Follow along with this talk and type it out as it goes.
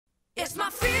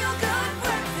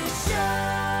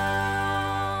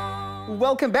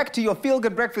Welcome back to your Feel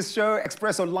Good Breakfast Show,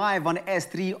 Expresso live on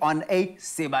S3 on a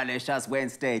Siba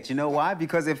Wednesday. Do you know why?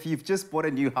 Because if you've just bought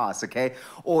a new house, okay,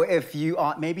 or if you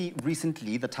are maybe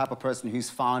recently the type of person who's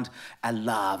found a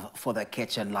love for the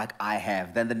kitchen like I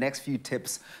have, then the next few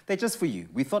tips, they're just for you.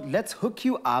 We thought, let's hook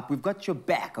you up. We've got your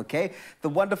back, okay? The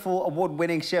wonderful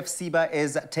award-winning chef Siba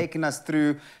is taking us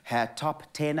through her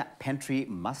top 10 pantry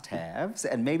must-haves,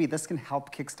 and maybe this can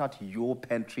help kickstart your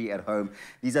pantry at home.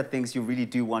 These are things you really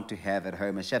do want to have at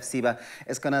home. And Chef Siba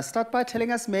is going to start by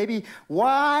telling us maybe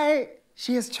why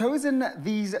she has chosen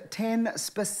these 10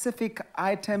 specific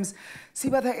items.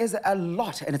 Siba, there is a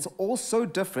lot, and it's all so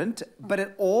different, but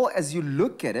it all, as you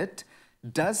look at it,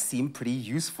 does seem pretty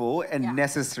useful and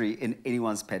necessary in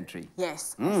anyone's pantry.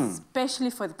 Yes,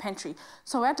 especially for the pantry.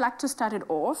 So where I'd like to start it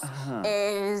off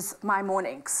is my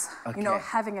mornings. Okay. You know,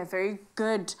 having a very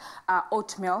good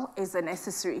oatmeal is a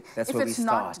necessary. That's where we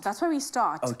start. That's where we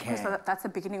start. Okay. So that's the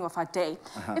beginning of our day.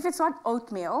 If it's not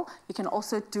oatmeal, you can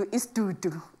also do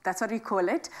isdudu. That's what we call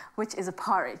it, which is a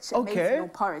porridge, maize meal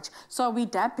porridge. So we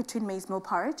dab between maize meal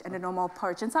porridge and a normal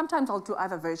porridge, and sometimes I'll do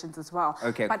other versions as well.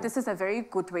 Okay, but this is a very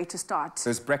good way to start.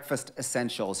 Those breakfast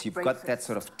essentials, you've got that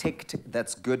sort of ticked,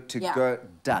 that's good to go,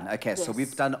 done. Okay, so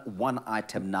we've done one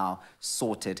item now,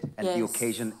 sorted, and the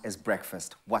occasion is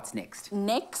breakfast. What's next?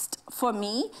 Next, for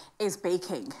me, is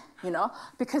baking. You know,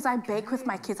 because I bake with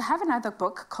my kids. I have another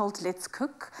book called Let's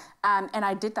Cook, and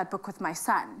I did that book with my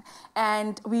son.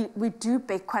 And we do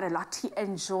bake quite a lot. He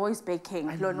enjoys baking,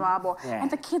 and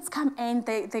the kids come in,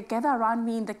 they gather around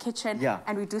me in the kitchen,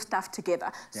 and we do stuff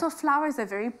together. So flour is a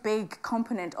very big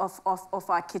component of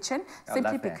our kitchen,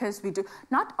 simply because we do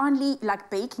not only like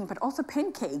baking, but also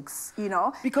pancakes, you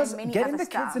know, because and many getting other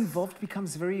the kids involved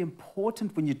becomes very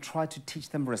important when you try to teach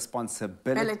them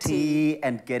responsibility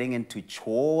and getting into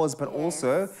chores, but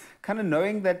also kind of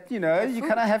knowing that, you know, you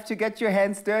kind of have to get your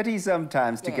hands dirty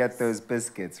sometimes to get those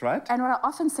biscuits, right? And what I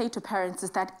often say to parents is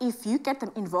that if you get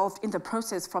them involved in the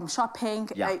process from shopping,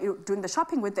 doing the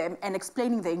shopping with them and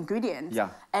explaining the ingredients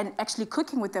and actually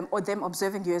cooking with them or them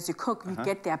observing you as you cook, you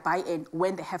get their buy-in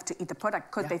when they have to eat the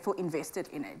product because they feel invested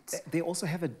in it. They also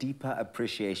have a deeper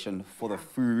appreciation for the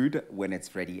food when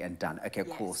it's ready and done. Okay,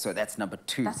 cool. So that's number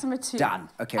 2. That's number 2. Done.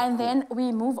 Okay, and then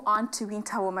we move on to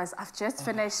winter warmers. I've just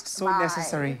finished so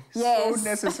necessary. Yes, so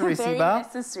necessary, very Siba.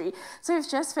 necessary. So we've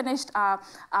just finished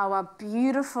our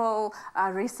beautiful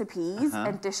recipes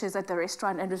and dishes at the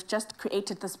restaurant, and we've just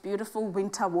created this beautiful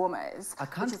winter warmers. I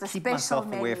can't which is keep a myself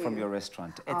special away menu. from your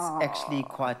restaurant. It's actually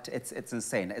quite, it's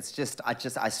insane. It's just,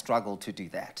 I struggle to do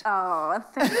that. Oh,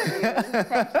 thank you.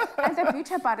 Thank you. And the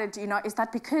beauty about it, you know, is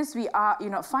that because we are, you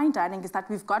know, fine dining, is that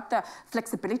we've got the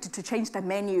flexibility to change the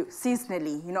menu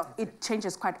seasonally. You know, it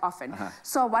changes quite often.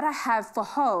 So what I have for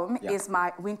home is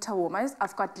my winter warmers.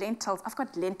 I've got lentils. I've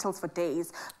got lentils for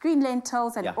days. Green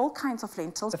lentils and all kinds of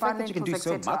lentils. The fact that you can do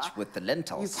so much with the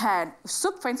lentils. You can.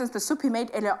 Soup, for instance, the soup we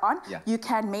made earlier on, you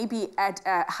can maybe add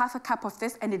half a cup of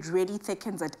this and it really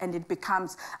thickens it and it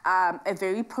becomes a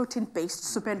very protein-based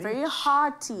soup and very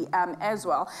hearty as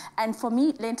well. And for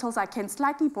me, lentils, I can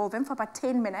slightly boil them for about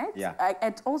 10 minutes. I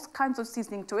add all kinds of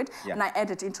seasoning to it and I add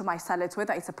it into my salads,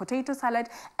 whether it's a potato salad,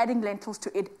 adding lentils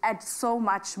to it adds so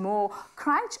much more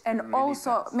crunch and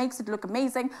also makes it look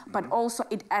amazing, but also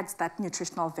it adds that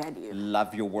nutritional value.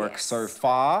 Love your work so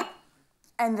far.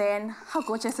 And then, how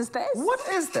gorgeous is this? What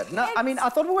is that? Now, I mean, I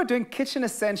thought we were doing kitchen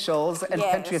essentials and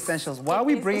pantry essentials. Why are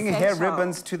we bringing hair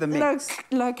ribbons to the mix?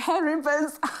 Look, hair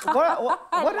ribbons. What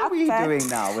are we doing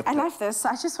now with I love this. So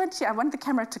I want the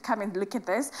camera to come and look at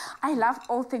this. I love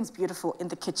all things beautiful in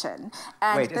the kitchen.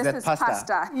 And wait, this is that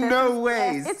pasta? No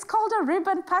ways. It's called a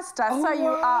ribbon pasta. So you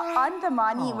are on the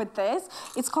money with this.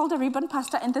 It's called a ribbon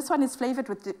pasta, and this one is flavored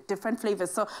with different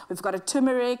flavors. So we've got a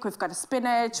turmeric, we've got a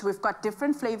spinach, we've got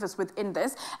different flavors within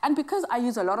this. And because I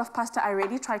use a lot of pasta, I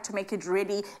really try to make it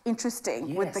really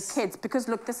interesting with the kids. Because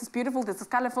look, this is beautiful, this is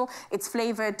colorful, it's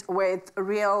flavored with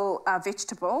real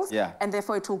vegetables, and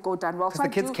therefore it will go down well. So the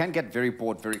kids can get very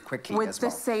bored very quickly with the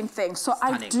same thing. So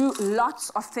I do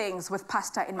lots of things with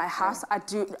pasta in my house. I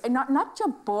do not your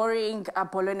boring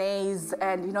bolognese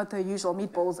and, you know, the usual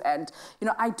meatballs, and, you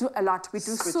know, I do a lot. We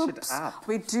do soups,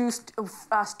 we do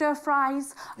stir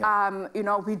fries, you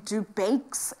know, we do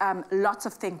bakes, lots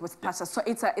of things with pasta. So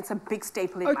it's a big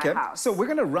staple in my house. So we're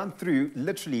going to run through,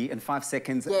 literally in 5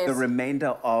 seconds, the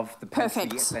remainder of the pantry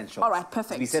essentials. All right,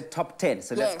 perfect. We said top 10,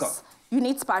 so let's go. You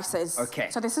need spices. Okay.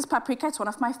 So this is paprika. It's one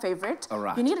of my favorite. All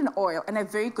right. You need an oil, and a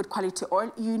very good quality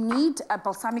oil. You need a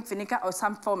balsamic vinegar or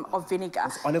some form of vinegar.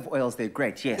 Those olive oils, they're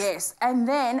great, yes. Yes. And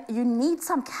then you need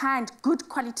some good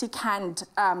quality canned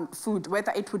food,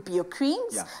 whether it would be your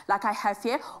creams, like I have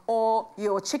here, or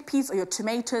your chickpeas or your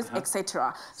tomatoes,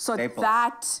 etc. So Staples.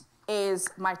 that is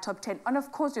my top 10. And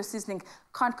of course, your seasoning.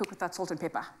 Can't cook without salt and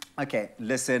pepper. Okay,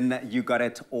 listen, you got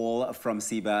it all from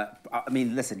Siba. I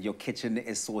mean, listen, your kitchen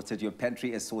is sorted, your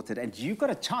pantry is sorted, and you got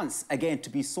a chance, again, to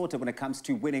be sorted when it comes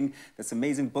to winning this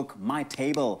amazing book, My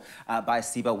Table by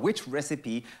Siba. Which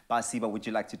recipe by Siba would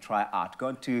you like to try out? Go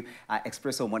on to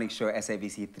Expresso Morning Show,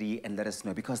 SABC3, and let us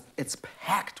know, because it's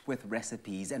packed with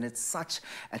recipes, and it's such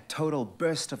a total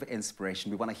burst of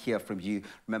inspiration. We want to hear from you.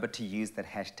 Remember to use that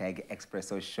hashtag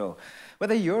Expresso Show.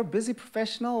 Whether you're a busy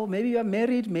professional, maybe you're married,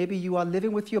 maybe you are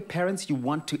living with your parents, you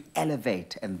want to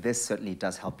elevate, and this certainly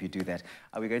does help you do that.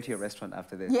 Are we going to your restaurant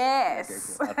after this? Yes. Okay,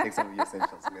 cool. I'll take some of your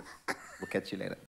essentials with. We'll catch you later.